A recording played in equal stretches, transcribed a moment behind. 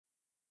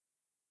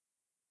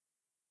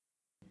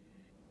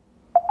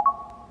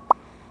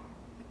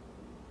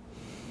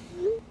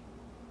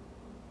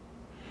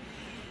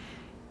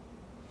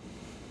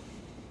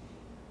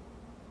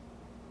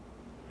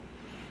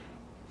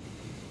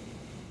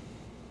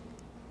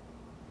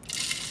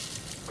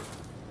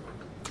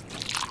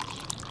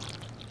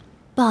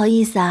不好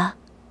意思啊，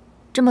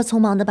这么匆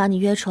忙的把你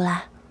约出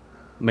来。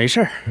没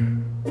事儿，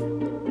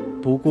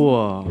不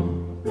过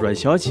阮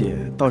小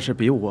姐倒是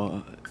比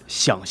我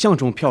想象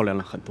中漂亮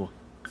了很多，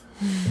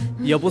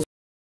也不。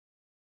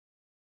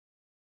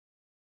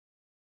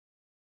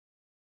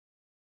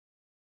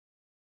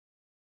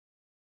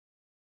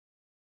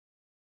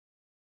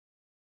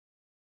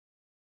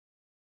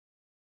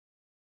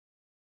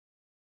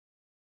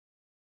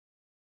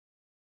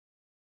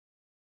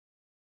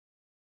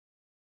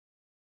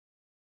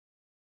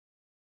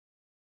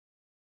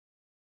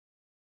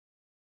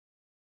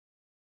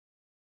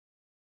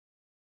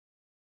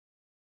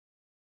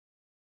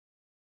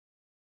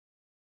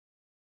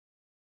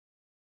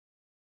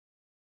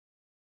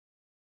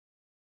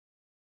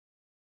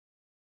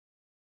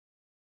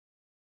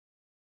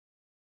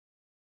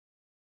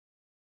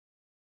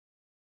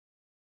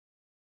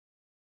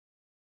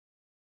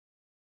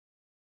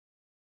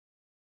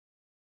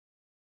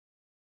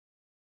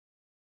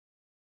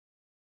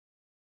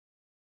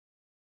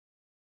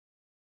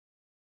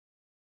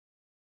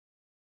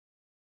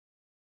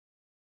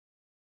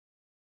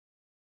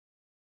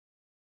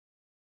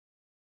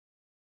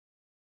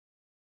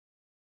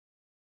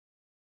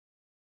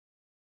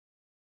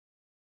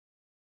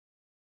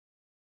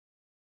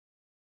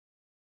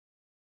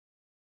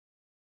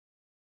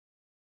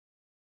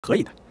 可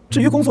以的，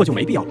至于工作就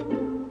没必要了。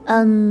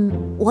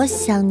我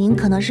想您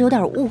可能是有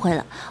点误会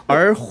了。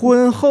而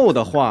婚后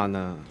的话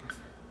呢，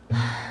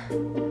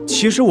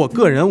其实我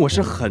个人我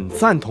是很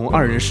赞同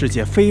二人世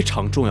界非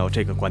常重要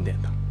这个观点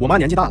的。我妈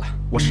年纪大了，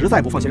我实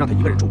在不放心让她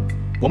一个人住。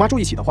我妈住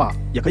一起的话，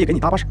也可以给你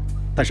搭把手，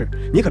但是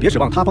你可别指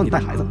望她帮你带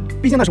孩子，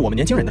毕竟那是我们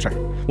年轻人的事儿。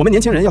我们年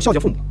轻人要孝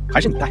敬父母，还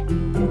是你带。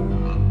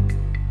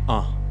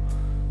啊，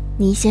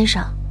倪先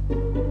生，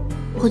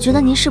我觉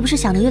得您是不是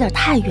想的有点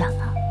太远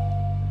了？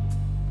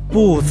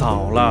 不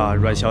早了，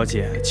阮小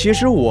姐。其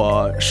实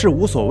我是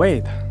无所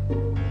谓的，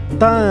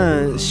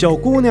但小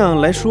姑娘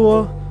来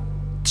说，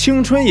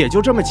青春也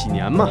就这么几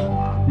年嘛。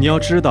你要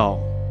知道，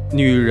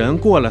女人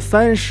过了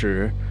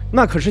30，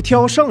那可是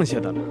挑剩下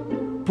的了，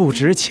不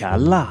值钱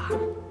了。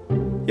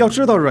要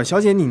知道，阮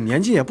小姐你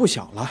年纪也不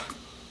小了，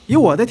以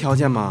我的条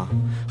件嘛，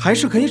还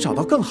是可以找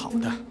到更好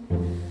的。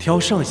挑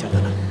剩下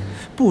的了，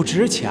不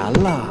值钱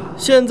了。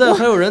现在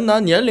还有人拿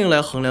年龄来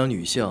衡量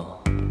女性。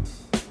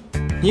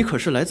 你可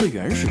是来自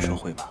原始社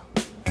会吧？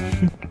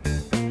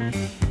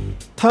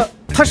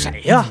他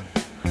谁呀？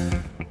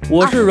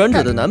我是阮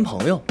芷的男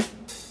朋友。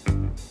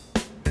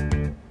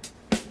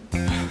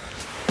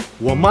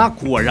我妈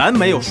果然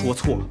没有说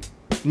错，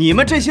你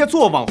们这些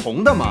做网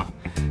红的嘛，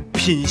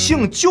品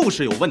性就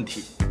是有问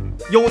题，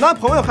有男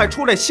朋友还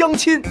出来相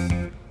亲，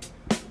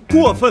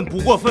过分不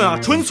过分啊？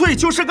纯粹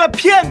就是个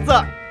骗子！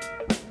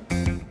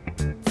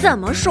怎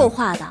么说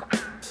话的？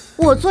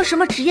我做什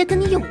么职业跟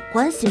你有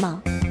关系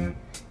吗？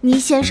 倪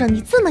先生，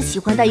你这么喜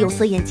欢戴有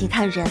色眼镜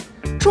看人，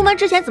出门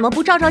之前怎么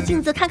不照照镜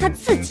子看看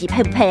自己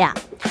配不配啊？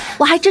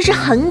我还真是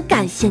很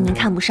感谢您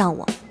看不上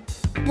我，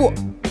不，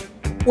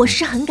我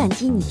是很感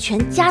激你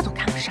全家都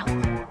看不上我，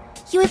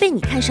因为被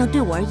你看上对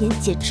我而言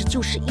简直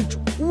就是一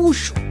种侮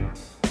辱。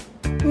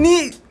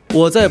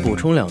我再补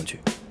充2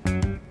句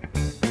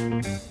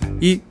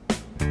：1，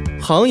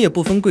行业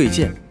不分贵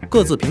贱，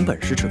各自凭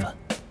本事吃饭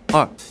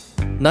；2，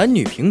男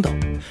女平等。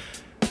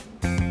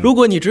 如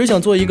果你只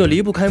想做一个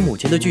离不开母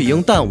亲的巨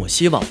婴，但我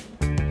希望，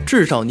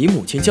至少你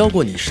母亲教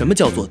过你什么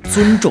叫做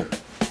尊重。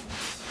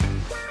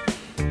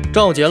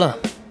账我结了，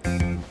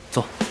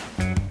走。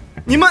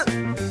你们……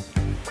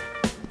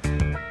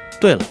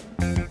对了，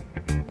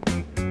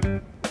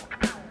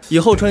以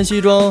后穿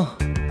西装，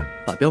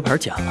把标牌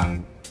剪了，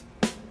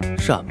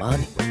是阿玛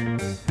尼，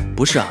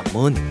不是阿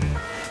莫尼。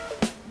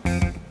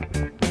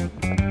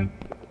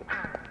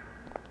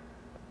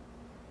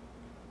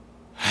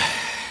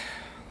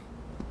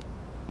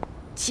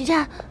 齐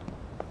战，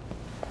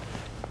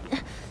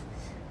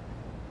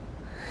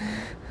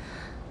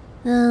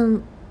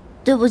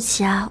对不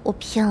起啊，我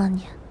骗了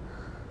你。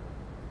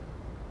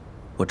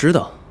我知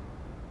道，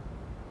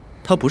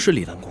他不是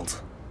李兰公子。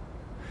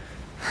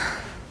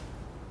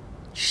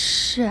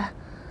是，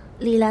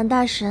李兰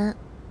大神，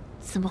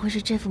怎么会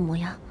是这副模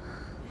样？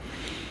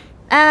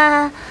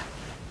哎，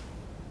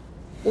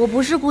我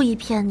不是故意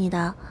骗你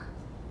的。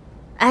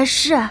哎，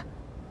是。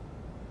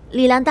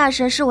 李兰大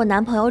神是我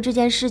男朋友，这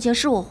件事情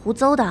是我胡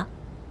诌的，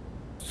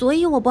所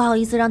以我不好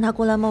意思让他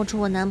过来冒充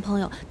我男朋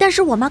友。但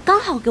是我妈刚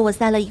好给我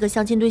塞了一个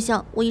相亲对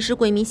象，我一时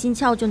鬼迷心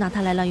窍，就拿他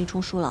来滥竽充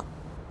数了。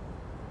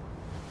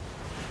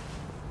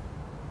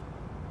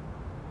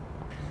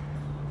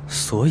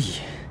所以，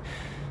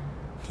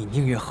你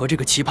宁愿和这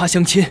个奇葩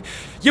相亲，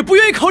也不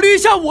愿意考虑一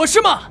下我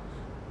是吗？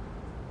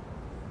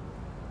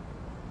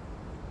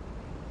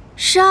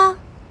是啊。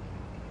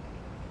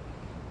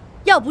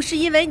 要不是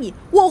因为你，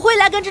我会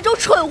来跟这种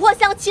蠢货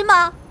相亲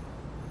吗？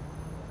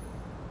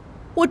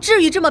我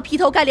至于这么劈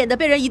头盖脸的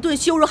被人一顿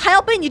羞辱，还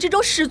要被你这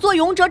种始作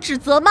俑者指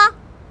责吗？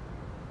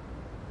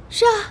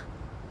是啊，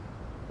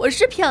我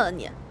是骗了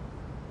你，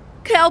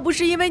可要不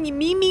是因为你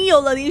明明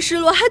有了林失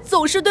落，还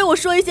总是对我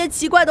说一些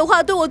奇怪的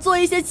话，对我做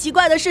一些奇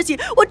怪的事情，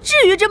我至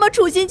于这么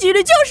处心积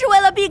虑，就是为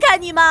了避开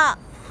你吗？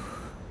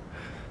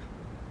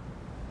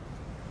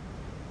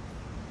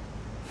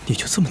你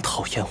就这么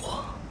讨厌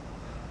我？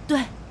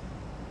对，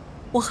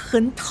我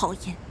很讨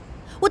厌。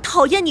我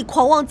讨厌你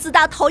狂妄自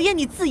大，讨厌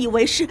你自以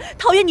为是，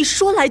讨厌你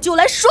说来就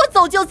来，说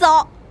走就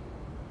走。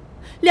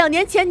2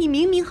年前你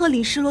明明和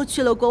林失落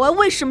去了国外，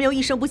为什么又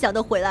一声不响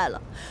地回来了？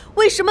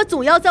为什么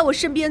总要在我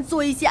身边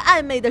做一些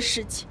暧昧的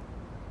事情？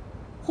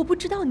我不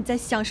知道你在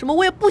想什么，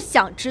我也不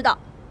想知道。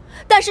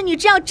但是你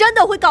这样真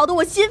的会搞得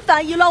我心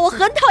烦意乱，我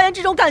很讨厌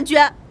这种感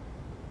觉。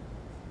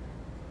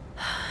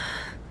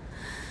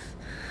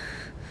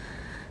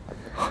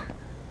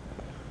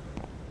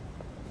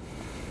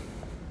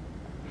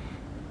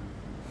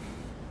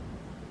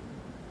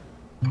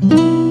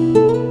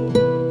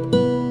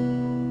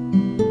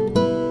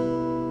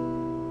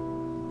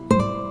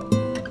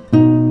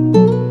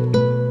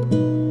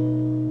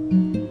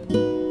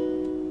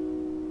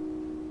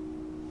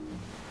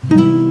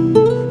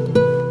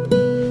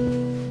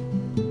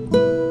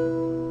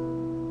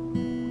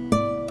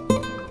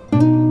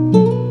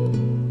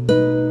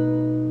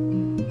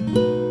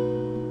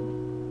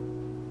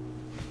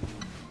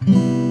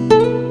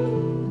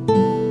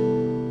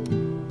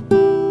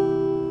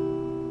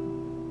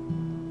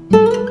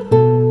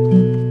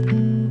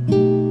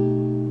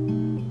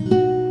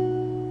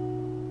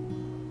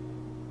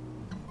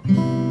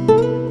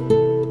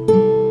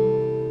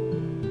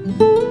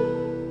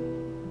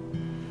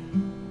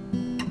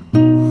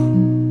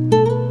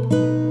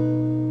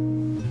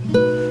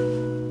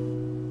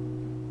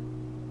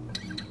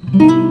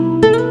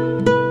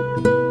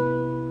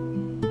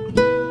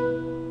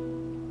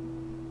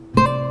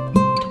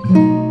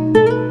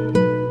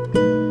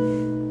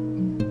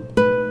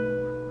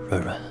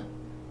软软，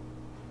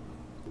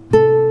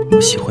我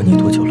喜欢你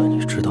多久了，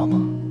你知道吗？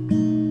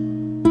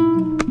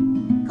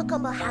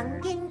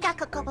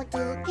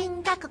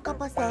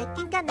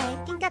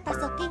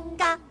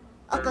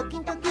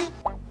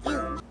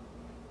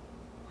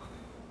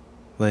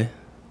喂。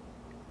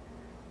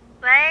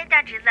喂，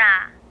大侄子，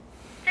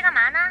在干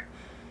嘛呢？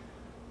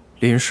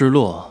林失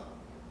落，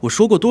我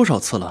说过多少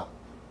次了，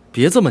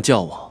别这么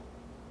叫我。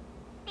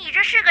你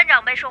这是跟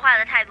长辈说话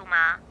的态度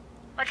吗？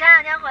我前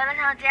2天回了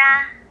趟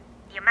家，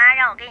你妈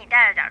让我给你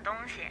带了点东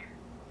西，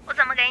我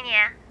怎么给你？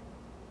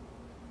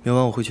明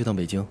晚我会去趟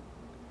北京。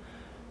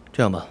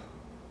这样吧，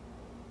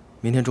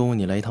明天中午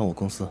你来一趟我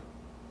公司。